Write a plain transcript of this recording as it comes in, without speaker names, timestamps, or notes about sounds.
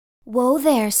Whoa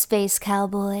there, Space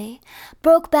Cowboy.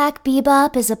 Brokeback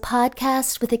Bebop is a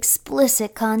podcast with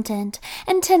explicit content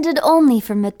intended only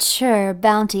for mature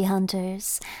bounty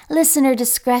hunters. Listener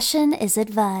discretion is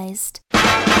advised.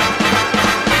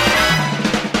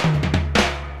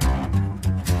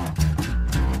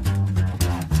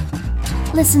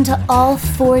 Listen to all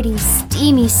 40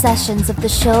 steamy sessions of the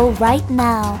show right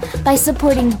now by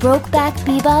supporting Brokeback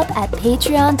Bebop at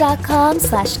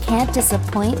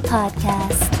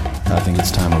patreon.com/can'tdisappointpodcast. I think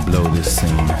it's time to blow this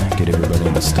scene. Get everybody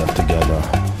in the stuff together.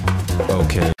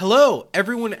 Okay. Hello,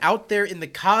 everyone out there in the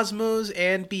cosmos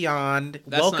and beyond.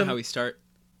 That's Welcome. not how we start.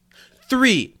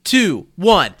 3, 2,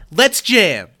 1, let's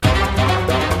jam.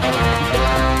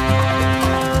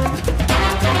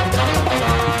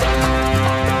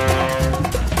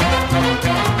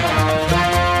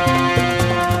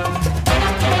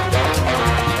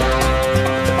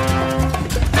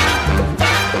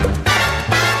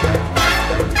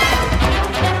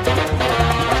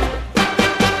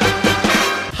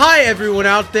 Hi everyone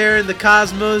out there in the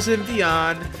cosmos and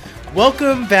beyond.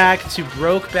 Welcome back to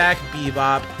Brokeback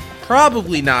Bebop.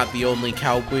 Probably not the only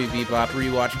Cowboy Bebop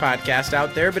rewatch podcast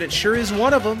out there, but it sure is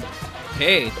one of them.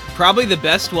 Hey, probably the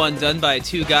best one done by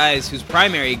two guys whose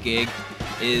primary gig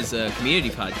is a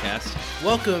community podcast.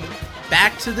 Welcome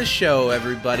back to the show,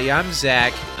 everybody. I'm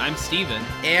Zach. I'm Steven.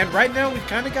 And right now we've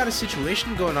kind of got a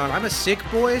situation going on. I'm a sick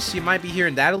boy, so you might be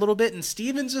hearing that a little bit, and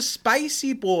Steven's a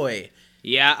spicy boy.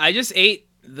 Yeah, I just ate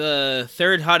the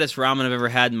third hottest ramen I've ever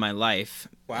had in my life.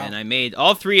 Wow. And I made,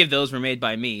 all three of those were made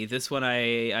by me. This one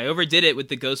I overdid it with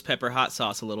the ghost pepper hot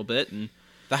sauce a little bit. And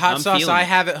The hot I'm sauce feeling I it.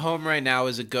 have at home right now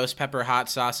is a ghost pepper hot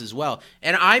sauce as well.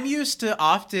 And I'm used to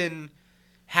often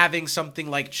having something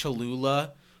like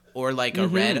Cholula or like a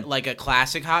red, like a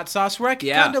classic hot sauce where I can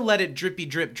Yeah. kind of let it drippy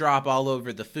drip drop all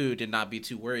over the food and not be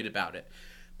too worried about it.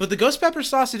 But the ghost pepper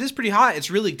sauce, it is pretty hot. It's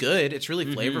really good. It's really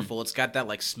flavorful. It's got that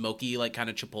like smoky, like kind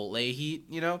of Chipotle heat,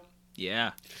 you know?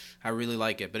 yeah. I really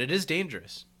like it, but it is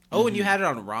dangerous. Oh, and you had it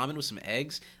on ramen with some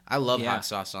eggs? I love Yeah. hot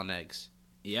sauce on eggs.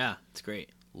 Yeah, it's great.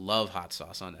 Love hot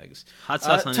sauce on eggs. Hot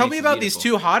sauce on Tell eggs me is about these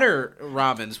beautiful. two hotter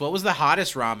ramens. What was the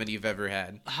hottest ramen you've ever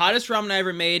had? Hottest ramen I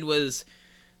ever made was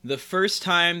the first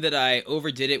time that I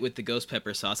overdid it with the ghost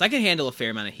pepper sauce. I can handle a fair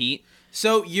amount of heat.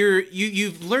 So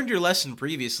you've learned your lesson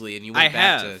previously, and you went I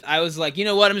back have. to. I was like, you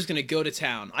know what? I'm just gonna go to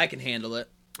town. I can handle it.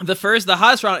 The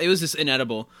hottest ramen, it was just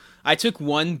inedible. I took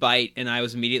one bite and I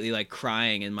was immediately like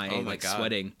crying and Oh my God.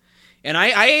 sweating. And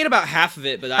I ate about half of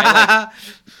it, but I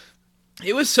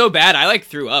it was so bad. I like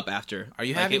threw up after. Are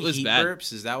you Like, having it was heat bad.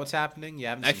 burps? Is that what's happening? You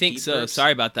having I some think heat so. burps?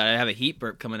 Sorry about that. I have a heat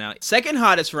burp coming out. Second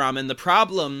hottest ramen. The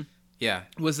problem Yeah.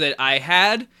 was that I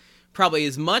had probably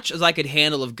as much as I could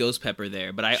handle of ghost pepper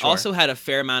there, but I Sure. also had a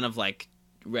fair amount of like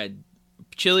red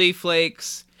chili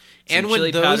flakes. some And when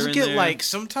chili those powder in get there. like,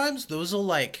 sometimes those will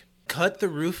like cut the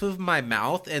roof of my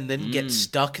mouth and then get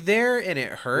stuck there, and it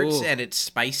hurts Ooh. and it's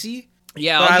spicy.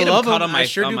 Yeah, But I'll I get them love caught 'em. on my, I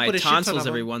sure on do my put a shit ton tonsils of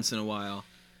every 'em. once in a while.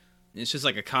 It's just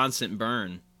like a constant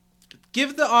burn.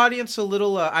 Give the audience a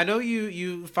little. I know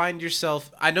you find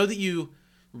yourself. I know that you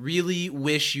really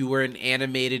wish you were an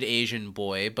animated Asian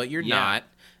boy, but you're Yeah. not.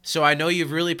 So I know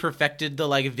you've really perfected the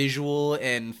like visual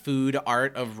and food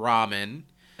art of ramen.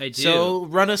 I do. So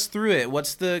run us through it.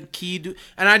 What's the key?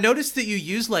 And I noticed that you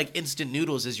use like instant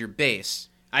noodles as your base,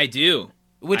 I do.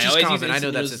 which I is always use common. I know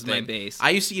instant that's noodles a as my thing. base. I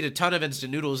used to eat a ton of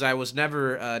instant noodles. I was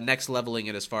never next leveling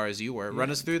it as far as you were.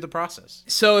 Run us through the process.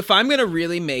 So if I'm gonna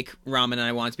really make ramen and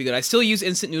I want it to be good, I still use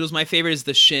instant noodles. My favorite is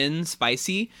the Shin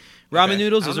spicy ramen Okay.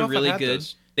 noodles. I don't Those are know if I've really had good.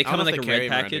 those. They I don't come in know like if a they carry red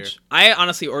them around package. here. I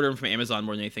honestly order them from Amazon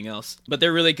more than anything else, but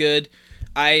they're really good.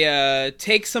 I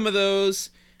take some of those.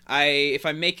 If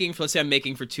I'm making, let's say I'm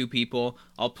making for two people,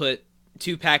 I'll put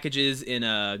 2 packages in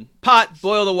a pot,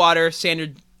 boil the water,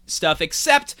 standard stuff,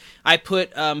 except I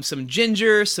put some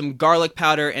ginger, some garlic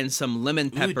powder, and some lemon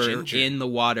pepper ginger. in the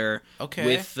water Okay.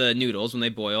 with the noodles when they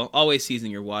boil. Always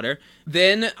season your water.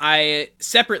 Then I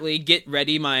separately get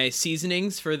ready my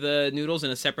seasonings for the noodles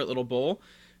in a separate little bowl.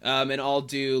 And I'll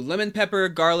do lemon pepper,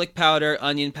 garlic powder,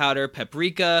 onion powder,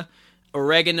 paprika,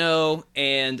 oregano,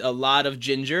 and a lot of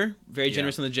ginger. Very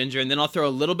generous on the ginger. And then I'll throw a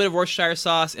little bit of Worcestershire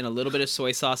sauce and a little bit of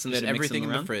soy sauce in there Just to mix everything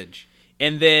them in around. the fridge.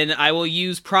 And then I will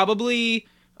use probably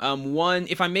one.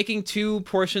 If I'm making 2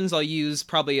 portions, I'll use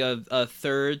probably a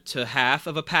third to half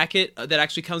of a packet that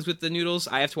actually comes with the noodles.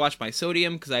 I have to watch my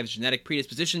sodium because I have a genetic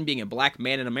predisposition being a black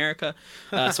man in America.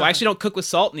 So I actually don't cook with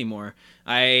salt anymore.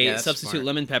 I that's substitute smart.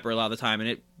 lemon pepper a lot of the time, and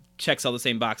it checks all the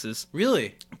same boxes.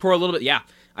 Really? Pour a little bit, yeah.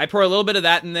 I pour a little bit of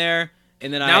that in there,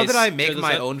 and then Now that I stir make this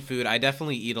my up. own food, I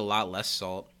definitely eat a lot less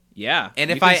salt. Yeah. And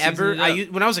you if can I season ever, it up.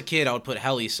 when I was a kid, I would put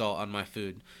heli salt on my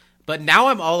food. But now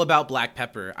I'm all about black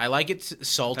pepper. I like it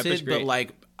salted, Pepper's great. but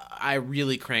like I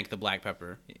really crank the black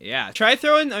pepper. Yeah, try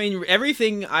throwing. I mean,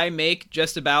 everything I make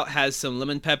just about has some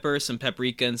lemon pepper, some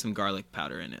paprika, and some garlic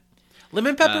powder in it.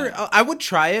 Lemon pepper, I would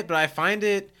try it, but I find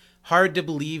it hard to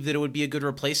believe that it would be a good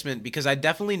replacement because I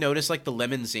definitely notice like the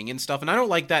lemon zing and stuff, and I don't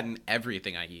like that in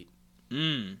everything I eat.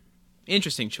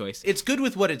 Interesting choice. It's good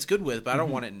with what it's good with, but I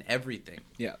don't want it in everything.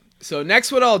 Yeah. So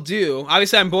next what I'll do,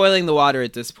 obviously I'm boiling the water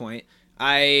at this point.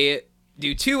 I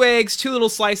do 2 eggs, 2 little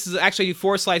slices, actually I do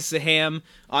 4 slices of ham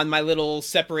on my little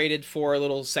separated 4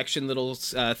 little section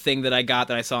thing that I got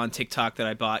that I saw on TikTok that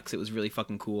I bought because it was really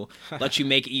fucking cool. Lets you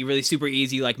make really super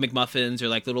easy like McMuffins or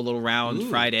like little round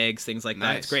fried eggs, things like that.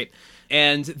 Nice. It's great.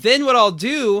 And then what I'll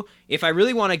do, if I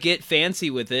really want to get fancy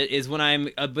with it, is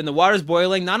when the water's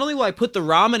boiling, not only will I put the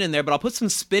ramen in there, but I'll put some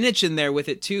spinach in there with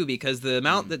it too, because the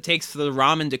amount that takes for the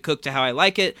ramen to cook to how I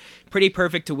like it, pretty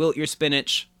perfect to wilt your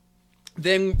spinach.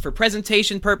 Then for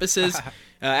presentation purposes,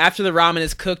 after the ramen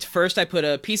is cooked, first I put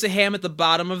a piece of ham at the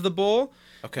bottom of the bowl.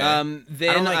 Okay. Then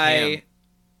I don't like ham.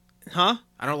 Huh?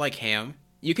 I don't like ham.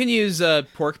 You can use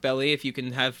pork belly if you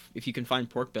can find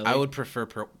pork belly. I would prefer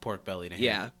pork belly to ham.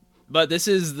 Yeah. But this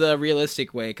is the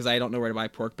realistic way because I don't know where to buy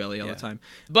pork belly all the time.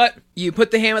 But you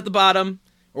put the ham at the bottom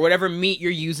or whatever meat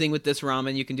you're using with this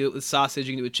ramen. You can do it with sausage.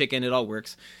 You can do it with chicken. It all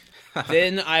works.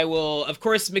 Then I will, of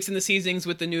course, mix in the seasonings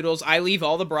with the noodles. I leave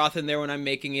all the broth in there when I'm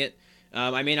making it.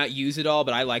 I may not use it all,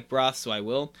 but I like broth, so I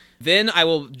will. Then I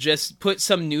will just put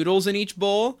some noodles in each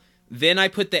bowl. Then I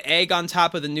put the egg on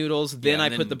top of the noodles. Then I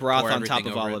put the broth on top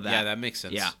of all of that. Yeah, that makes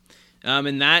sense. Yeah.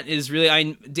 And that is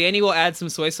really, Danny will add some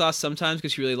soy sauce sometimes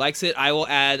because she really likes it. I will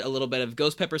add a little bit of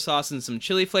ghost pepper sauce and some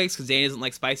chili flakes because Danny doesn't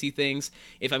like spicy things.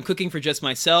 If I'm cooking for just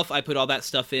myself, I put all that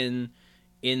stuff in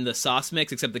the sauce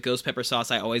mix, except the ghost pepper sauce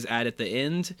I always add at the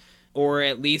end. Or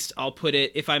at least I'll put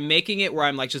it, if I'm making it where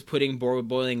I'm like just putting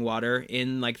boiling water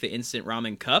in like the instant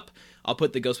ramen cup, I'll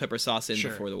put the ghost pepper sauce in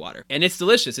before the water. And it's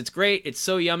delicious. It's great. It's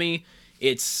so yummy.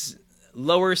 It's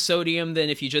lower sodium than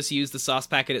if you just use the sauce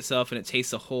packet itself, and it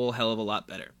tastes a whole hell of a lot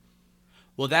better.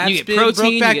 Well, that's get been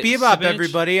protein, Brokeback you get Bebop, spinach.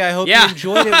 everybody. I hope Yeah. you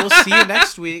enjoyed it. We'll see you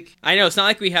next week. I know, it's not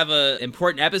like we have an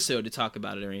important episode to talk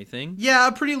about it or anything. Yeah,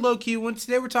 a pretty low-key one.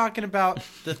 Today we're talking about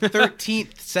the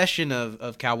 13th session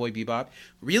of Cowboy Bebop.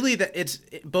 Really, it's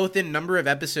both in number of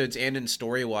episodes and in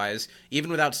story-wise, even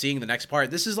without seeing the next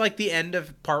part. This is like the end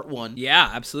of part 1.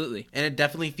 Yeah, absolutely. And it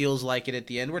definitely feels like it at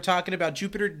the end. We're talking about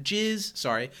Jupiter Jazz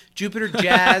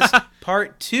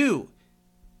part 2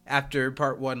 after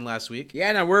part 1 last week.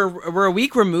 Yeah, now we're a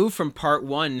week removed from part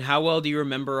 1. How well do you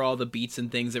remember all the beats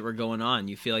and things that were going on?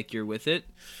 You feel like you're with it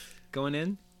going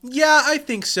in? Yeah, I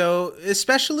think so.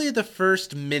 Especially the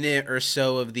first minute or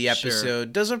so of the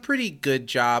episode does a pretty good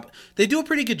job. They do a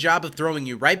pretty good job of throwing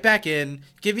you right back in,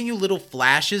 giving you little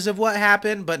flashes of what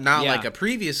happened, but not like a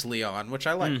previously on, which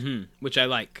I like. Which I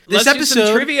like. This Let's episode, do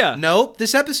some trivia. Nope.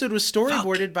 This episode was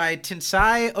storyboarded by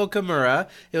Tensai Okamura.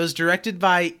 It was directed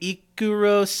by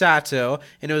Ikuro Sato,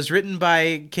 and it was written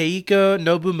by Keiko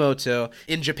Nobumoto.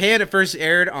 In Japan, it first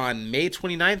aired on May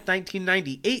 29th,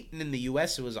 1998, and in the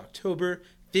US, it was October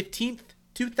 15th,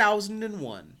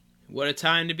 2001. What a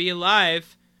time to be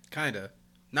alive. Kinda.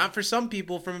 Not for some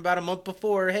people from about a month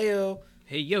before. Heyo.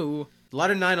 Hey, yo. A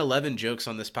lot of 9/11 jokes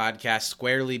on this podcast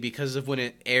squarely because of when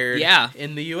it aired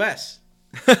in the US.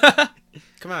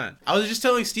 Come on. I was just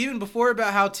telling Steven before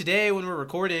about how today, when we're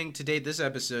recording, to date this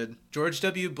episode, George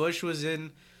W. Bush was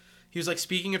like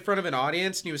speaking in front of an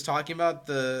audience, and he was talking about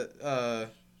the,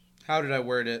 how did I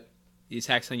word it? The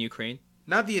attacks on Ukraine?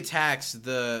 Not the attacks,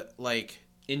 the, like...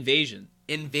 Invasion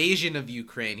of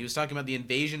Ukraine. He was talking about the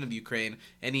invasion of Ukraine,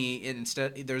 and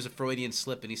instead there was a Freudian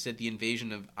slip, and he said the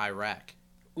invasion of Iraq.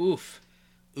 Oof.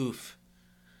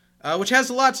 Which has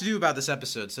a lot to do about this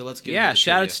episode, so let's get into the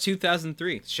shout-outs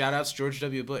 2003. Shout-outs George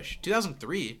W. Bush.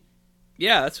 2003?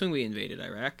 Yeah, that's when we invaded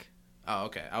Iraq. Oh,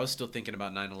 okay. I was still thinking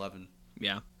about 9/11.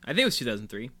 Yeah, I think it was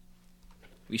 2003.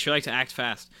 We sure like to act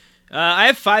fast. I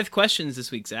have 5 questions this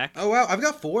week, Zach. Oh, wow. I've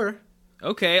got 4.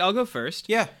 Okay, I'll go first.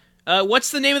 Yeah.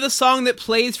 What's the name of the song that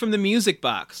plays from the music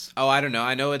box? Oh, I don't know.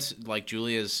 I know it's like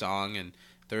Julia's song and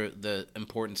the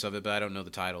importance of it, but I don't know the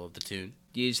title of the tune.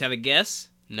 Do you just have a guess?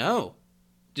 No.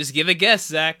 Just give a guess,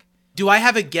 Zach. Do I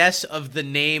have a guess of the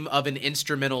name of an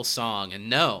instrumental song? And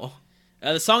no.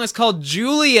 The song is called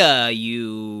Julia,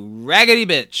 you raggedy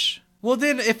bitch. Well,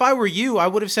 then, if I were you, I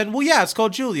would have said, well, yeah, it's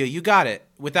called Julia. You got it.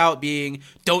 Without being,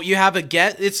 don't you have a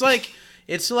guess? It's like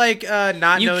not knowing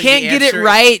the answer. You can't get it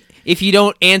right if you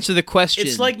don't answer the question.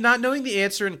 It's like not knowing the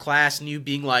answer in class and you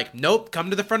being like, nope, come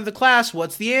to the front of the class.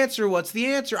 What's the answer? What's the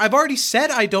answer? I've already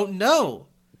said I don't know.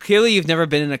 Clearly, you've never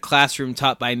been in a classroom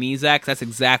taught by me, Zach. That's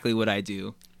exactly what I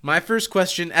do. My first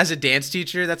question, as a dance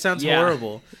teacher, that sounds Yeah.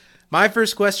 horrible. My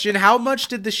first question, how much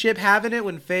did the ship have in it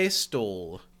when Faye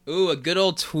stole? Ooh, a good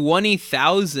old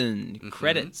 20,000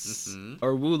 credits.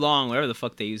 Or Wulong, whatever the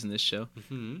fuck they use in this show.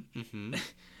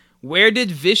 Where did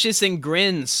Vicious and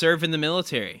Grin serve in the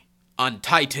military? On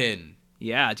Titan.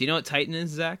 Yeah, do you know what Titan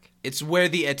is, Zach? It's where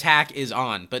the attack is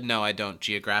on, but no, I don't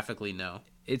geographically know.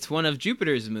 It's one of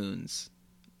Jupiter's moons.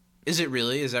 Is it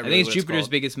really? Is that I really think it's what Jupiter's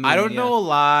called? biggest moon. I don't yeah. know a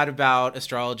lot about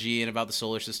astrology and about the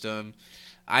solar system.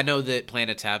 I know that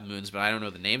planets have moons, but I don't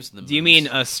know the names of the moons. Do you mean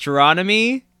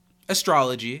astronomy?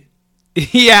 astrology?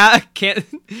 Yeah, can't.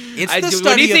 It's the What do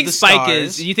study you of think the Spike stars.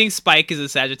 is? Do you think Spike is a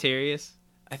Sagittarius?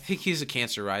 I think he's a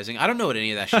Cancer rising. I don't know what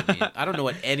any of that should mean. I don't know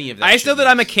what any of that I should still that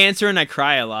mean. I'm a Cancer and I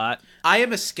cry a lot. I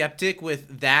am a skeptic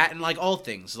with that and like all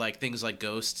things like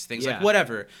ghosts, things like Yeah.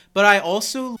 whatever. But I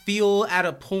also feel at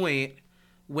a point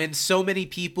when so many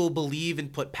people believe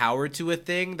and put power to a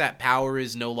thing, that power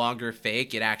is no longer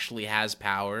fake. It actually has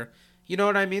power. You know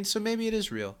what I mean? So maybe it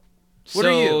is real. What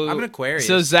are you? I'm an Aquarius.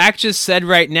 So Zach just said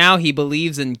right now he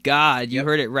believes in God. You Yep.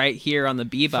 heard it right here on the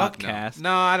Bebop Fuck no. cast.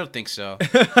 No, I don't think so.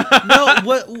 No,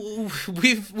 what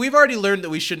we've already learned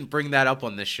that we shouldn't bring that up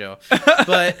on this show.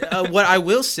 But what I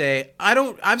will say,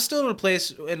 I'm still in a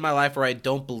place in my life where I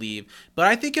don't believe. But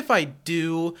I think if I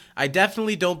do, I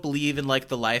definitely don't believe in like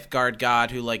the lifeguard god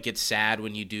who like gets sad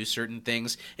when you do certain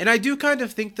things. And I do kind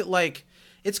of think that like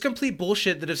it's complete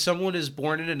bullshit that if someone is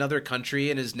born in another country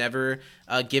and is never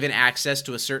given access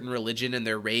to a certain religion and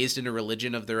they're raised in a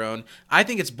religion of their own, I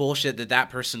think it's bullshit that that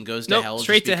person goes to Nope, hell.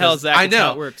 straight just to hell, because- Zach. I That's know.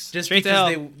 how it works. Just Straight to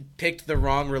because hell. they picked the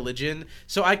wrong religion.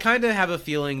 So I kind of have a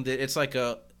feeling that it's like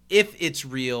if it's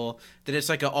real, then it's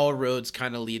like all roads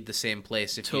kind of lead the same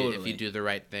place if you Totally. do the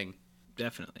right thing.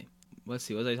 Definitely. Let's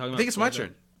see. What was I talking about? I think it's my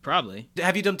turn. Probably.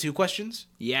 Have you done 2 questions?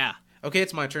 Yeah. Okay,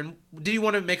 it's my turn. Did you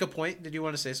want to make a point? Did you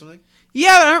want to say something?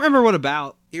 Yeah, but I don't remember what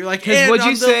about. You're like, Because "And what'd on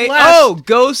you the say? last-" Oh,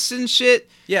 ghosts and shit.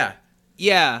 Yeah.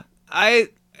 Yeah,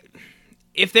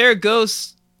 if they're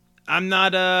ghosts, I'm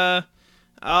not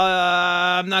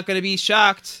gonna be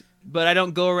shocked, but I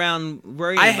don't go around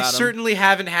worrying I about them. certainly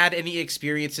haven't had any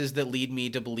experiences that lead me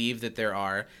to believe that there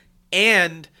are.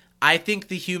 And I think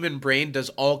the human brain does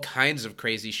all kinds of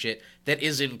crazy shit that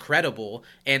is incredible,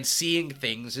 and seeing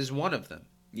things is one of them.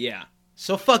 Yeah.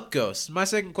 So fuck ghosts. My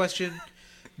second question,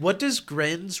 what does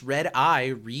Gren's red eye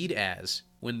read as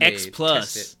when they X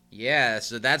plus. test it? Yeah,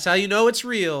 so that's how you know it's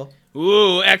real.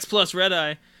 Ooh, X plus red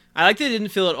eye. I like that it didn't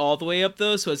fill it all the way up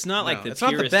though, so it's not like No, the it's not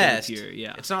purest the best. of the pure.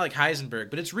 Yeah. It's not like Heisenberg,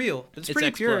 but it's real. It's It's pretty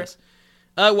X pure. plus.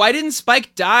 Why didn't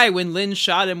Spike die when Lin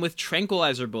shot him with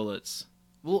tranquilizer bullets?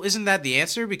 Well, isn't that the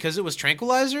answer? Because it was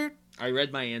tranquilizer? I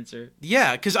read my answer.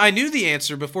 Yeah, because I knew the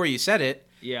answer before you said it.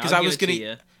 Yeah, because I'll I give was it to gonna,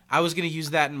 ya. I was gonna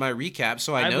use that in my recap,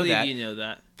 so I know believe that. you know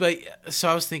that. But so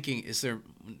I was thinking, is there?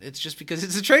 It's just because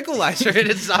it's a tranquilizer and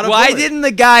it's not a Why bullet. didn't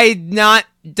the guy not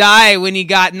die when he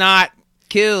got not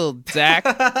killed, Zach?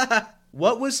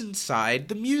 What was inside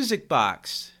the music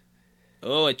box?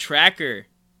 Oh, a tracker.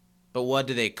 But what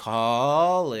do they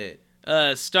call it?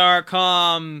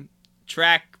 Starcom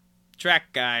track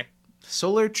guy.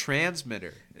 Solar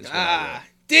transmitter. Is what I wrote.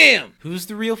 Damn. Who's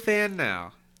the real fan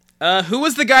now? Who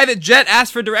was the guy that Jet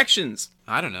asked for directions?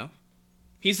 I don't know.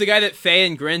 He's the guy that Faye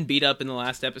and Gren beat up in the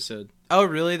last episode. Oh,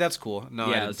 really? That's cool. No, I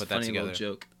yeah, didn't it's a put that funny together.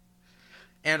 little joke.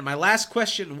 And my last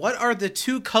question, what are the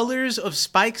 2 colors of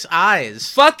Spike's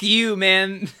eyes? Fuck you,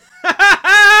 man.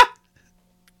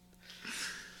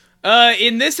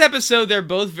 In this episode, they're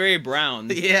both very brown.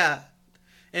 Yeah.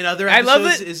 In other I episodes,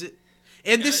 love it. is it?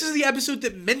 And this is the episode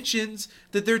that mentions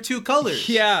that they're 2 colors.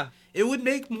 Yeah. It would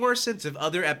make more sense if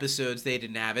other episodes they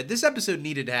didn't have it. This episode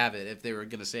needed to have it if they were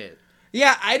going to say it.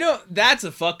 Yeah, I don't... That's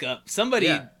a fuck up. Somebody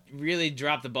Yeah. really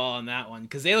dropped the ball on that one.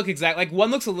 Because they look exact... Like,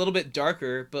 one looks a little bit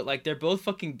darker, but, like, they're both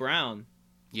fucking brown.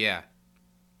 Yeah.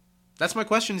 That's my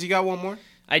questions. You got one more?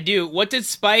 I do. What did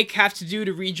Spike have to do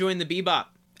to rejoin the Bebop?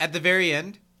 At the very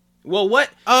end? Well, what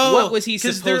was he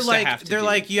 'cause supposed they're like, to have to They're do?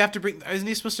 like, you have to bring... Isn't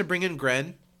he supposed to bring in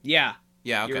Gren? Yeah,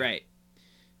 Yeah, okay. you're right.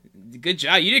 Good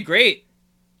job. You did great.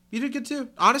 You did good too.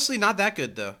 Honestly, not that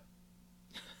good though.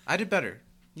 I did better.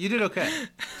 You did okay.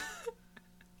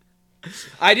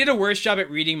 I did a worse job at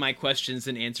reading my questions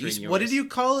than answering yours. What did you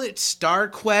call it? Star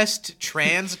Quest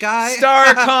trans guy?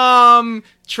 Starcom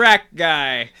track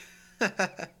guy.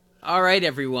 All right,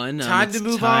 everyone. Time it's to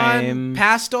move time. on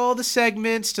past all the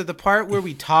segments to the part where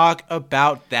we talk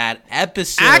about that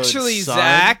episode. Actually, son.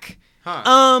 Zach.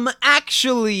 Huh.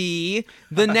 Actually,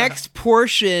 the next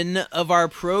portion of our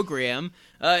program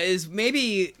is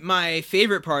maybe my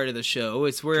favorite part of the show.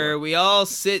 It's where we all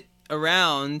sit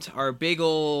around our big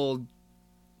old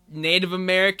Native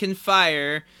American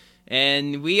fire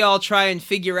and we all try and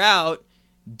figure out,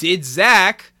 did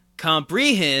Zach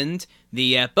comprehend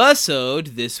the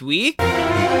episode this week? The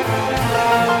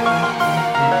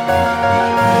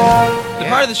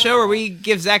part of the show where we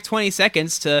give Zach 20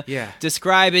 seconds to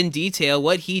describe in detail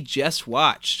what he just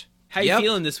watched. How you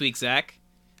feeling this week, Zach?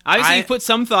 Obviously, you put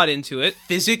some thought into it.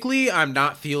 Physically, I'm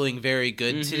not feeling very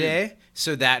good today,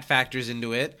 so that factors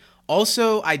into it.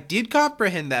 Also, I did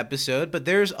comprehend the episode, but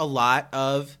there's a lot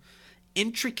of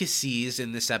intricacies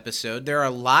in this episode. There are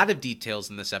a lot of details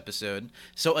in this episode.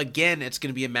 So again, it's going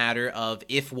to be a matter of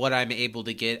if what I'm able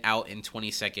to get out in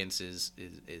 20 seconds is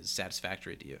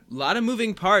satisfactory to you. A lot of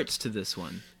moving parts to this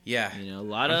one. Yeah.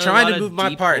 I'm trying to move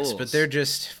my parts, pulls. But they're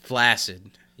just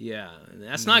flaccid. Yeah,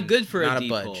 that's not good for a deep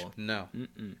budge. pull. No. Let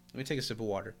me take a sip of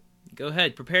water. Go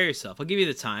ahead, prepare yourself. I'll give you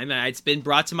the time. It's been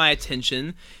brought to my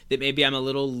attention that maybe I'm a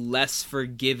little less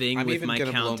forgiving with my countdown. I'm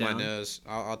even gonna blow my nose.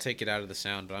 I'll take it out of the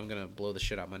sound, but I'm gonna blow the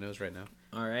shit out my nose right now.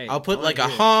 All right. I'll put like a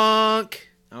honk.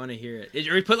 I want to hear it.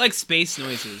 Or put like space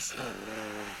noises.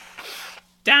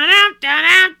 Wow.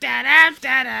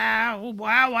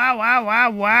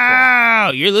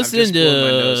 You're listening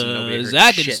to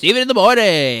Zach and Steven in the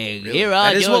morning. Really? Here on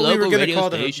that is your what we were going to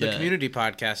call the community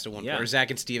podcast at one point. Or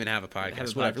Zach and Steven have a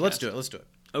podcast. Whatever. Let's do it.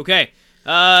 Okay.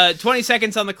 20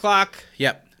 seconds on the clock.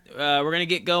 Yep. We're going to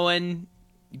get going.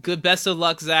 Good best of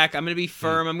luck, Zach. I'm going to be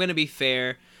firm. I'm going to be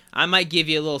fair. I might give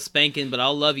you a little spanking, but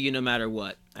I'll love you no matter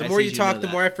what. The more you talk, the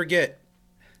more I forget.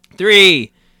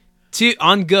 3, 2,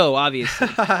 on go, obviously.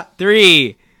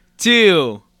 3,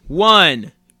 2,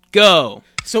 1, go.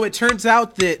 So it turns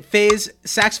out that Faye's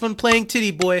saxophone-playing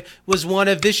titty boy was one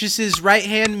of Vicious's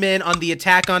right-hand men on the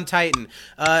attack on Titan.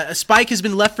 Spike has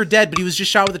been left for dead, but he was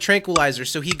just shot with a tranquilizer,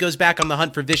 so he goes back on the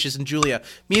hunt for Vicious and Julia.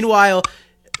 Meanwhile,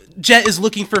 Jet is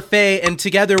looking for Faye, and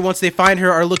together, once they find her,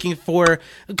 are looking for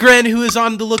Gren, who is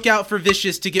on the lookout for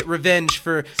Vicious to get revenge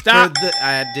for... Stop!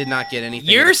 I did not get anything.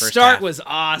 Your start was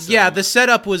awesome. Yeah, the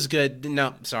setup was good.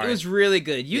 No, sorry. It was really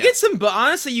good. You get some... But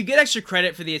honestly, you get extra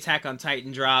credit for the Attack on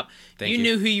Titan drop. You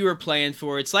knew who you were playing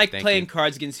for. It's like playing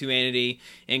Cards Against Humanity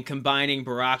and combining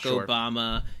Barack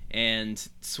Obama and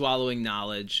swallowing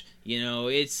knowledge.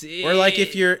 Or like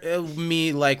if you're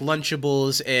me, like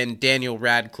Lunchables and Daniel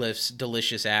Radcliffe's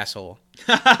delicious asshole.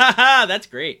 That's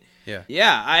great. Yeah.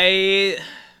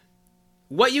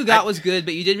 What you got was good,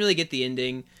 but you didn't really get the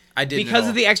ending. I didn't. Because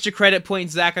of the extra credit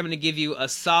points, Zach, I'm going to give you a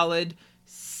solid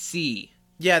C.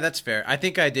 Yeah, that's fair. I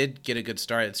think I did get a good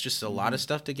start. It's just a lot of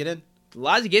stuff to get in. A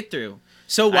lot to get through.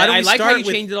 So why don't we start with... I like how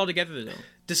you changed it all together, though.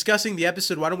 Discussing the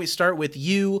episode, why don't we start with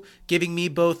you giving me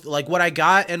both like what I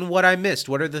got and what I missed?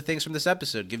 What are the things from this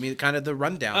episode? Give me kind of the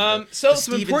rundown. So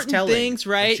some important things,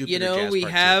 right? We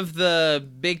have the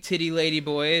big titty lady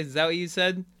boy. Is that what you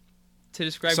said to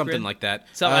describe something Grin? Like that?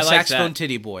 Saxophone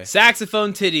titty boy.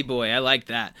 Saxophone titty boy. I like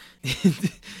that.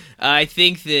 I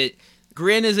think that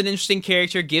Grin is an interesting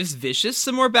character. Gives Vicious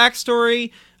some more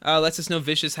backstory. Lets us know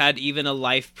Vicious had even a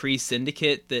life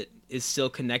pre-Syndicate that is still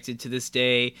connected to this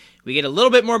day. We get a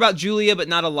little bit more about Julia, but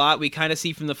not a lot. We kind of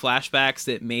see from the flashbacks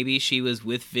that maybe she was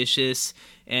with Vicious,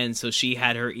 and so she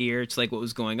had her ear to like what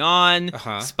was going on.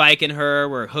 Spike and her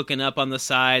were hooking up on the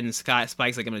side, and Spike's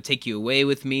like, I'm going to take you away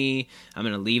with me. I'm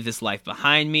going to leave this life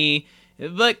behind me.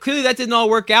 But clearly that didn't all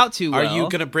work out too well. Are you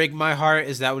going to break my heart?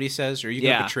 Is that what he says? Or are you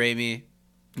going to betray me?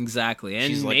 Exactly.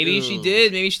 And maybe she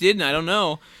did, maybe she didn't. I don't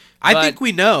know. I think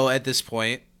we know at this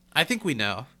point. I think we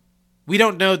know. We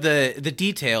don't know the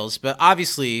details, but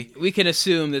obviously... We can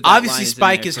assume that obviously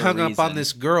Spike is hung up on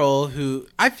this girl who...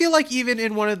 I feel like even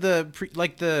in one of the...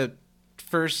 the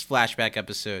first flashback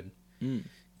episode.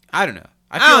 I don't know.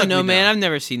 I don't know, man. I've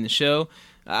never seen the show.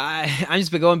 I'm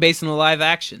just been going based on the live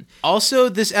action. Also,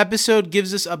 this episode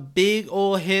gives us a big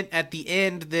old hint at the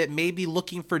end that maybe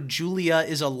looking for Julia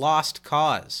is a lost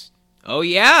cause. Oh,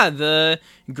 yeah. The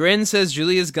Grin says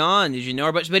Julia's gone. Did you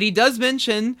know her? But he does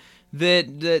mention...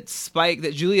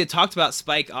 That Julia talked about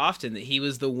Spike often, that he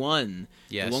was the one.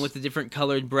 Yes. The one with the different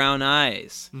colored brown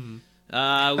eyes.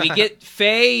 We get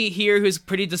Faye here, who's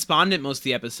pretty despondent most of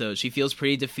the episode. She feels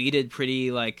pretty defeated,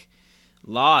 pretty,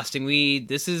 lost. And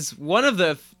this is one of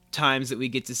the times that we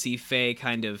get to see Faye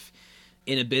kind of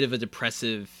in a bit of a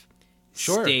depressive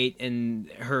state and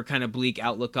her kind of bleak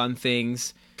outlook on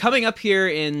things. Coming up here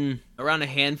in around a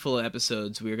handful of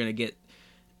episodes, we're going to get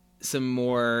some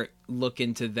more look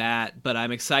into that, but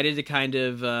I'm excited to kind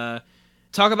of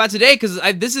talk about today because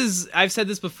I've said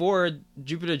this before.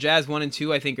 Jupiter Jazz 1 and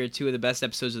 2 I think are two of the best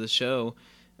episodes of the show,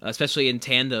 especially in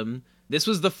tandem. This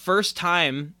was the first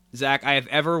time, Zach, I have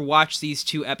ever watched these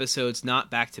two episodes not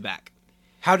back to back.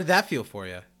 How did that feel for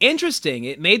you? Interesting.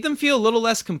 It made them feel a little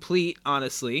less complete,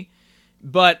 honestly,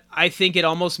 but I think it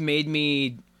almost made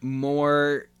me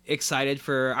more excited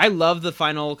for. I love the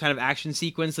final kind of action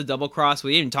sequence, the double cross.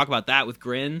 We didn't even talk about that with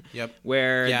Grin. Yep.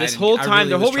 Where Yeah, this whole time,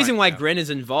 the whole reason why yeah. Grin is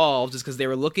involved is because they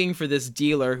were looking for this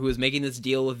dealer who was making this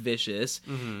deal with Vicious,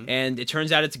 and it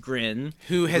turns out it's Grin,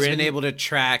 Who has Grin- been able to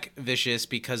track Vicious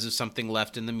because of something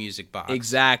left in the music box.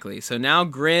 Exactly. So now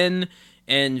Grin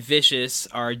and Vicious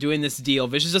are doing this deal.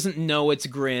 Vicious doesn't know it's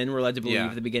Grin. We're led to believe Yeah.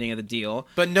 at the beginning of the deal.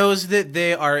 But knows that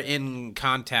they are in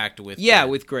contact with Yeah,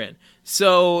 Grin. with Grin.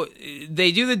 So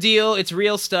they do the deal. It's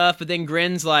real stuff. But then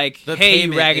Grin's like, The "Hey, you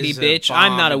payment raggedy is a bitch!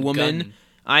 I'm not a bomb and woman. gun."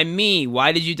 I'm me.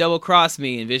 Why did you double cross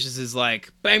me?" And Vicious is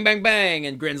like, "Bang, bang, bang!"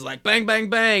 And Grin's like, "Bang, bang,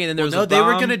 bang!" And then there was No, a they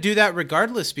were bomb. going to do that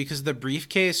regardless because the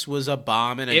briefcase was a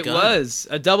bomb and a It gun. was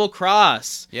a double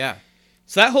cross. Yeah.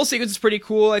 So that whole sequence is pretty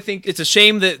cool. I think it's a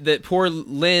shame that poor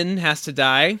Lynn has to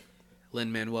die.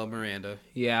 Lin-Manuel Miranda.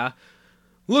 Yeah.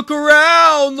 Look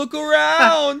around! Look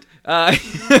around!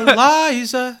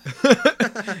 Eliza.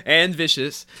 And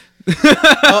Vicious.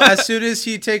 Oh, as soon as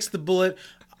he takes the bullet,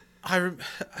 I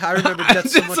remember that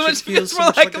so It's much. so It much- feels it's so more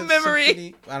much like a memory.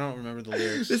 symphony. I don't remember the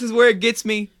lyrics. This is where it gets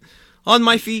me. On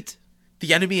my feet.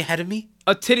 The enemy ahead of me.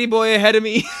 A titty boy ahead of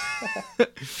me. I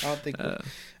don't think.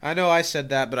 I know I said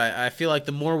that, but I feel like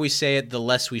the more we say it, the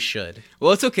less we should.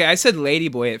 Well, it's okay. I said lady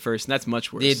boy at first, and that's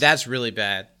much worse. Yeah, that's really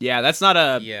bad. Yeah, that's not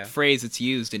a Yeah. phrase that's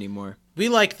used anymore. We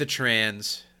like the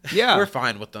trans. Yeah. We're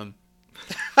fine with them.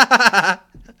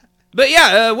 But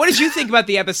yeah, what did you think about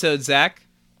the episode, Zach?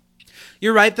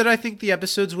 You're right that I think the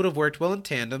episodes would have worked well in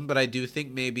tandem, but I do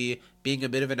think maybe being a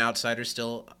bit of an outsider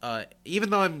still, even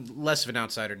though I'm less of an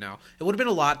outsider now, it would have been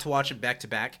a lot to watch them back to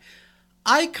back.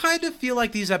 I kind of feel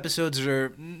like these episodes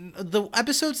are the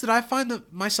episodes that I find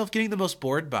myself getting the most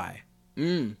bored by.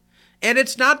 And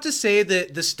it's not to say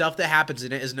that the stuff that happens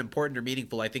in it isn't important or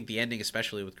meaningful. I think the ending,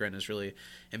 especially with Grin, is really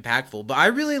impactful. But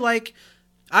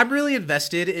I'm really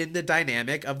invested in the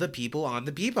dynamic of the people on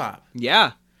the Bebop.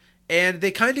 Yeah. And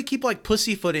they kind of keep like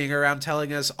pussyfooting around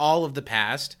telling us all of the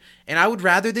past. And I would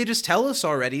rather they just tell us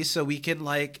already so we can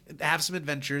like have some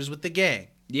adventures with the gang.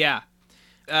 Yeah.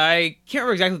 I can't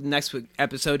remember exactly what the next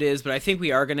episode is, but I think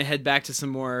we are going to head back to some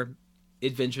more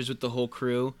adventures with the whole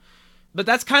crew. But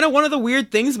that's kind of one of the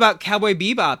weird things about Cowboy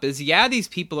Bebop is, yeah, these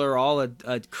people are all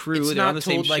a crew. It's They're on not the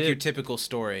same told like ship. your typical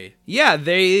story. Yeah,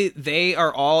 they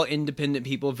are all independent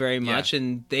people very much,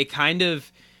 and they kind of,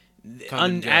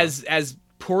 and go. as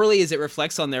poorly as it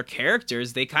reflects on their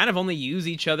characters, they kind of only use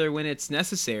each other when it's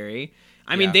necessary.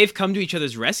 I mean, Yeah. they've come to each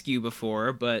other's rescue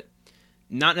before, but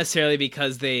not necessarily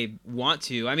because they want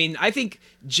to. I mean, I think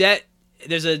Jet.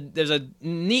 There's a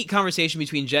neat conversation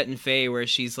between Jet and Faye where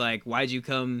she's like, "Why'd you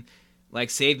come?" like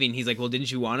save me, and he's like, well,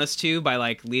 didn't you want us to by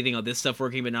like leaving all this stuff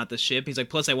working but not the ship? He's like,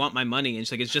 plus I want my money, and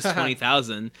she's like, it's just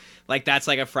 20,000. Like that's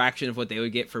like a fraction of what they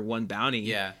would get for one bounty.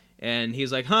 Yeah. And he's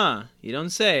like, huh, you don't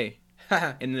say.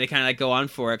 And then they kind of like go on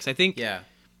for it, because I think Yeah.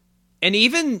 and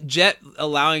even Jet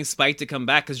allowing Spike to come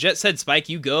back, because Jet said, Spike,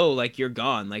 you go, like you're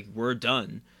gone, like we're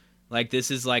done, like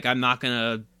this is like I'm not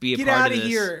gonna be a Get part out of of this.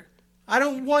 here. I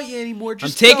don't want you anymore. I'm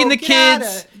Just taking go. the Get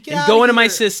kids get and out going of to my here.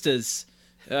 sisters.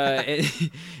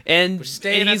 And We're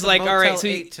staying and he's at the like, all right, Motel so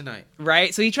 8 tonight.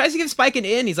 right, so he tries to give Spike an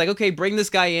in. He's like, okay, bring this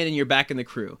guy in, and you're back in the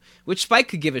crew, which Spike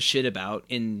could give a shit about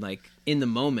in the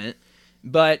moment.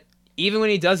 But even when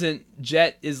he doesn't,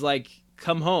 Jet is like,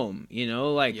 come home, you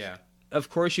know, like, Yeah. of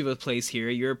course you have a place here.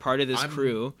 You're a part of this I'm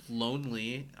crew.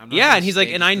 lonely. I'm not Yeah, gonna and he's like,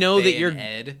 stay and with I know Faye that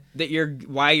and you're Ed.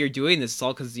 why you're doing this. It's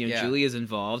all because Yeah. Julia's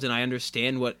involved, and I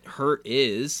understand what hurt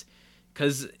is,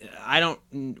 because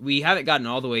we haven't gotten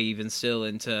all the way even still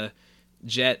into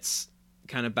Jet's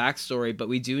kind of backstory, but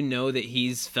we do know that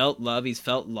he's felt love, he's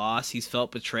felt loss, he's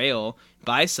felt betrayal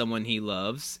by someone he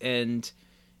loves, and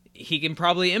he can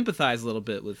probably empathize a little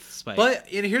bit with Spike. But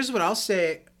and here's what I'll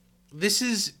say. This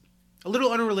is a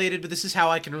little unrelated, but this is how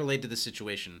I can relate to the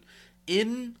situation.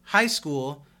 In high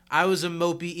school, I was a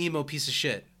mopey, emo piece of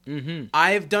shit. Mm-hmm.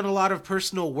 I've done a lot of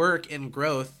personal work and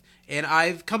growth, and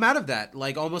I've come out of that,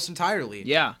 like, almost entirely.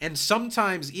 Yeah. And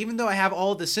sometimes, even though I have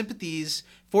all the sympathies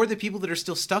for the people that are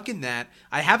still stuck in that,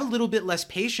 I have a little bit less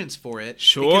patience for it.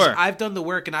 Sure. Because I've done the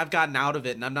work, and I've gotten out of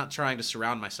it, and I'm not trying to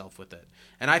surround myself with it.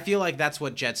 And I feel like that's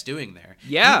what Jet's doing there.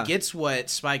 Yeah. He gets what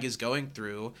Spike is going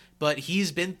through, but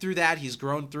he's been through that. He's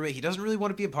grown through it. He doesn't really want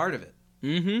to be a part of it.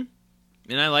 Mm-hmm.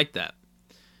 And I like that.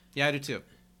 Yeah, I do too.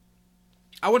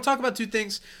 I want to talk about two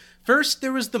things. First,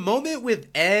 there was the moment with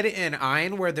Ed and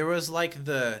Ein where there was like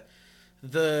the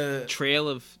Trail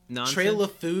of nonsense. trail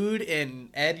of food and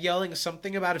Ed yelling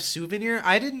something about a souvenir.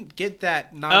 I didn't get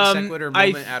that non sequitur I-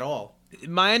 moment at all.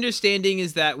 My understanding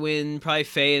is that when probably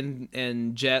Faye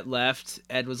and Jet left,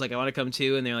 Ed was like, I want to come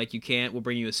too. And they're like, you can't. We'll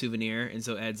bring you a souvenir. And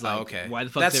so Ed's like, okay. Why the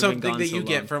fuck That's has everyone something gone that so you long?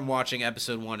 get from watching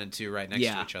episode 1 and 2 right next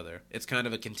Yeah. to each other. It's kind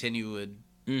of a continued...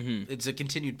 Mm-hmm. It's a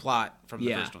continued plot from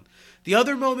the Yeah. first one. The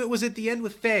other moment was at the end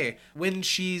with Faye when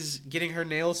she's getting her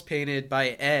nails painted by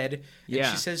Ed, and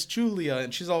Yeah. she says Julia,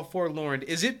 and she's all forlorn.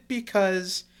 Is it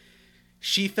because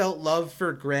she felt love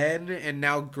for Gren, and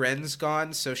now Gren's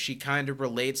gone, so she kind of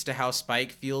relates to how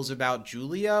Spike feels about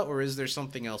Julia, or is there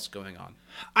something else going on?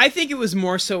 I think it was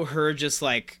more so her just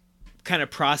like kind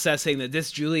of processing that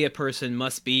this Julia person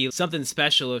must be something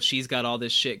special if she's got all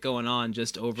this shit going on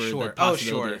just over Sure. the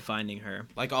possibility Sure. of finding her.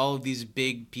 Like all of these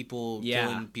big people Yeah.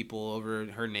 killing people over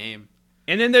her name.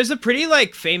 And then there's a pretty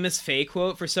like famous Faye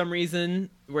quote for some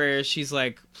reason where she's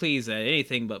like, please,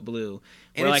 anything but blue.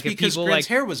 And Where, it's like, if because people, Gren's like,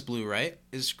 hair was blue, right?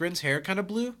 Is Gren's hair kind of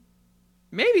blue?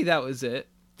 maybe that was it.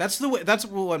 That's the way. That's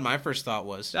what my first thought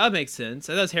was. That makes sense.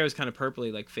 I thought his hair was kind of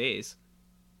purpley like Faye's.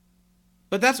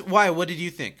 But that's why. What did you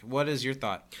think? What is your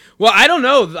thought? Well, I don't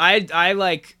know. I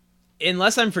like,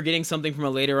 unless I'm forgetting something from a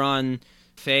later on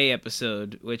Faye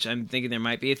episode, which I'm thinking there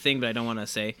might be a thing, but I don't want to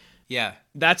say. Yeah.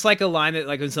 That's like a line that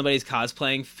like when somebody's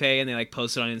cosplaying Faye and they like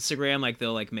post it on Instagram, like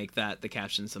they'll like make that the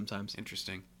caption sometimes.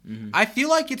 Interesting. Mm-hmm. I feel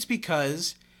like it's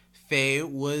because Faye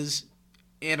was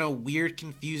in a weird,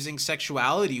 confusing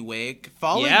sexuality way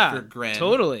falling Yeah, for Gren.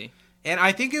 totally. And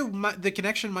I think the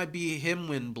connection might be him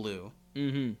when blue.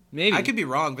 Mm-hmm. Maybe. I could be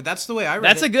wrong, but that's the way I read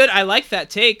That's it. a good. I like that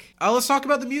take. Let's talk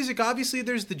about the music. Obviously,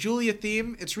 there's the Julia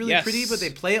theme. It's really Yes. pretty, but they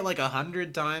play it like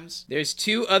 100 times. There's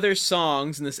 2 other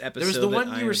songs in this episode. There's the that one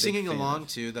I you am were a big singing fan along of.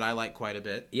 to that I like quite a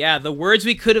bit. Yeah, The Words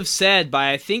We Could Have Said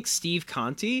by I think Steve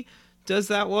Conti does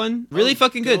that one. Really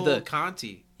fucking good. The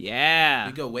Conti. Yeah.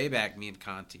 We go way back, me and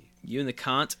Conti. You and the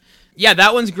Kant. Yeah,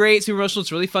 that one's great. Super emotional.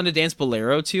 It's really fun to dance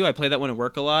Bolero too. I play that one at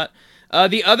work a lot.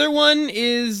 The other one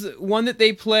is one that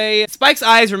they play. Spike's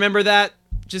Eyes. Remember that?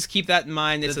 Just keep that in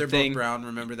mind. It's That a they're thing. both brown.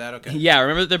 Remember that? Okay. Yeah,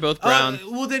 remember that they're both brown.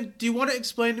 Well, then, do you want to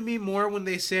explain to me more when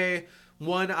they say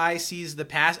one eye sees the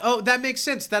past? Oh, that makes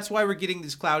sense. That's why we're getting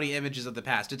these cloudy images of the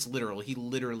past. It's literal. He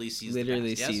literally sees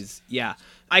Literally the past. Yes? sees. Yeah.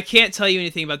 I can't tell you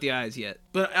anything about the eyes yet.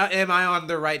 But am I on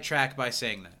the right track by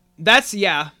saying that? That's,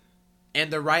 yeah. And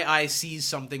the right eye sees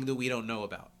something that we don't know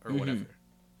about or whatever.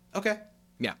 Okay.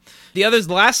 Yeah. The other's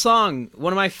the last song,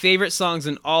 one of my favorite songs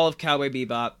in all of Cowboy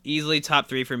Bebop. Easily top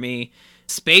 3 for me.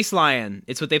 Space Lion.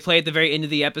 It's what they play at the very end of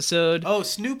the episode. Oh,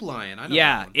 Snoop Lion. I know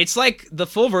Yeah, that one. it's like the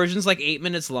full version's like 8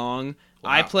 minutes long.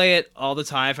 I Wow. play it all the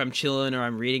time if I'm chilling or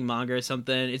I'm reading manga or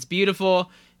something. It's beautiful.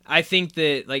 I think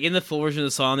that like in the full version of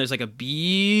the song, there's like a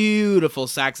beautiful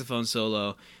saxophone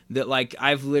solo that like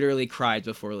I've literally cried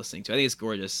before listening to. I think it's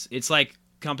gorgeous. It's like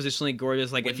compositionally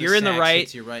gorgeous. Like When if you're in the sax right,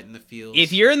 hits you right in the feels.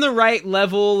 if you're in the right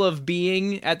level of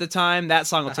being at the time, that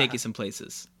song will take you some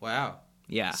places. Wow.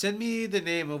 Yeah. Send me the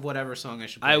name of whatever song I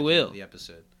should play I at the end will. of the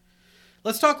episode.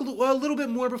 Let's talk a little bit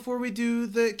more before we do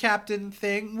the captain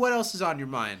thing. What else is on your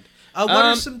mind? What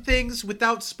are some things,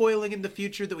 without spoiling in the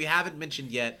future, that we haven't mentioned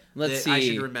yet Let's that I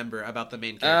see. should remember about the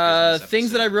main characters? In this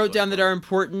Things that I episode wrote so down that far? are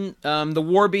important. The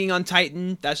war being on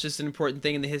Titan. That's just an important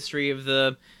thing in the history of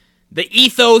the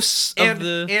ethos of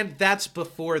the. And that's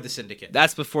before the Syndicate.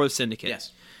 That's before the Syndicate.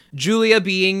 Yes. Julia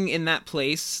being in that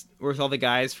place with all the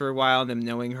guys for a while, and them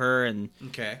knowing her, and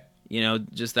Okay.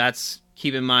 just that's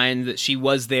keep in mind that she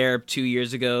was there 2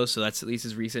 years ago, so that's at least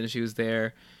as recent as she was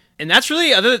there. And that's really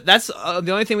that's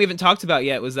the only thing we haven't talked about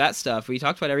yet was that stuff. We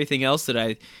talked about everything else that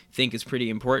I think is pretty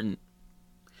important.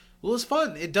 Well, it's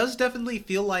fun. It does definitely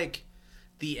feel like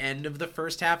the end of the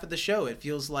first half of the show. It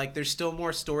feels like there's still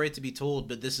more story to be told,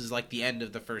 but this is like the end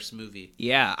of the first movie.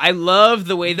 Yeah, I love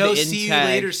the way No the see you in-tag-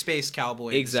 later, Space Cowboy.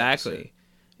 in this Exactly.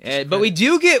 episode. But we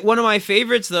do get one of my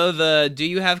favorites, though, the do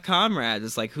you have comrades?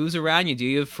 It's like, who's around you? Do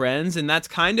you have friends? And that's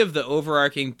kind of the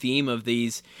overarching theme of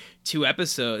these 2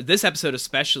 episodes. This episode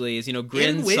especially is,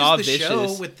 Grin In ways, saw the Vicious.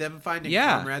 show with them finding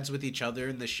Yeah. comrades with each other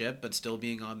in the ship, but still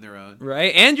being on their own.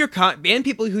 Right? And and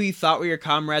people who you thought were your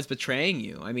comrades betraying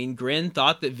you. I mean, Grin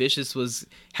thought that Vicious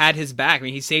had his back. I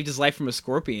mean, he saved his life from a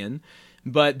scorpion,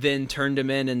 but then turned him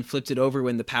in and flipped it over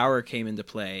when the power came into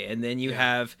play. And then you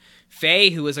have Faye,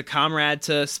 who was a comrade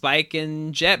to Spike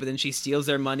and Jet, but then she steals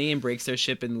their money and breaks their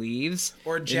ship and leaves.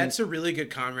 Or Jet's a really good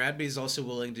comrade, but he's also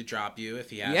willing to drop you if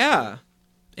he has to. Yeah.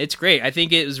 It's great. I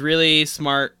think it was really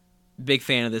smart. Big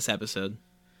fan of this episode.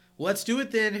 Let's do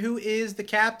it then. Who is the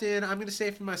captain? I'm going to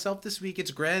say for myself this week,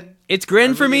 it's Gren. It's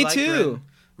Grin I for really me, like too. Gren.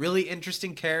 Really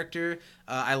interesting character.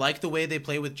 I like the way they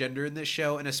play with gender in this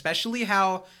show, and especially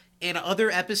how in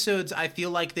other episodes, I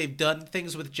feel like they've done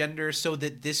things with gender so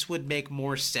that this would make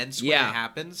more sense when it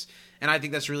happens. And I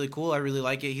think that's really cool. I really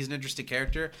like it. He's an interesting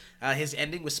character. His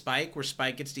ending with Spike, where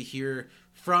Spike gets to hear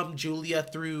from Julia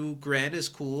through Gren, is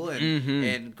cool.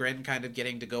 And Gren kind of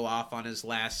getting to go off on his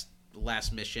last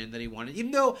mission that he wanted.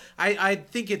 Even though I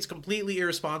think it's completely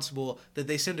irresponsible that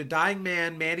they send a dying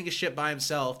man manning a ship by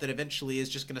himself that eventually is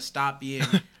just going to stop being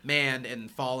manned and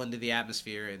fall into the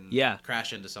atmosphere and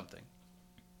crash into something.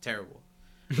 Terrible.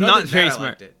 Not very smart. I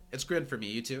liked it. It's Gren for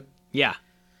me. You too? Yeah.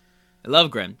 I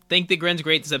love Gren. Think that Gren's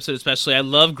great this episode especially. I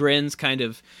love Gren's kind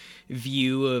of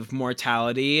view of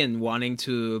mortality and wanting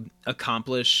to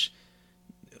accomplish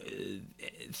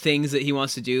things that he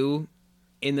wants to do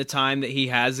in the time that he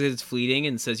has is fleeting,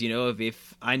 and says,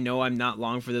 if I know I'm not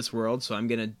long for this world, so I'm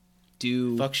going to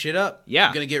do... fuck shit up. Yeah.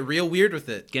 I'm going to get real weird with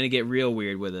it.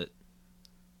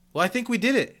 Well, I think we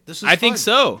did it. This was fun. I think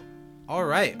so. All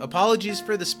right. Apologies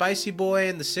for the spicy boy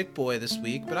and the sick boy this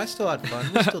week, but I still had fun.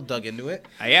 We still dug into it.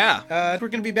 Yeah. We're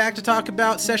going to be back to talk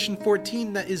about session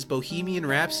 14. That is Bohemian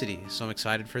Rhapsody. So I'm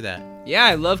excited for that. Yeah,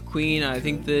 I love Queen. I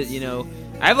think that,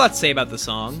 I have a lot to say about the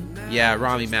song. Yeah,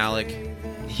 Rami Malek.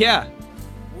 Yeah.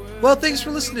 Well, thanks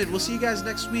for listening. We'll see you guys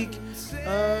next week.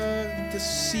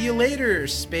 See you later,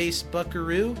 Space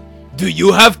Buckaroo. Do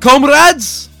you have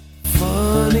comrades?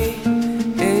 Funny,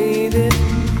 ain't it?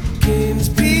 Games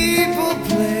people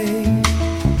play.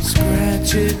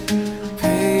 Scratch it,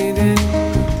 paint it,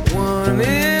 one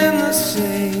and the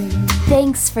same.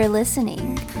 Thanks for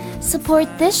listening.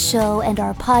 Support this show and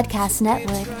our podcast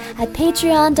network at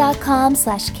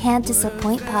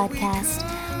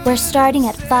patreon.com/can'tdisappointpodcast, where starting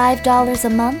at $5 a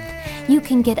month, you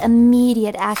can get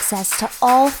immediate access to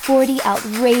all 40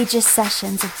 outrageous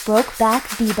sessions of Brokeback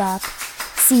Bebop.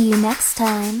 See you next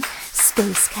time,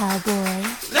 Space Cowboy.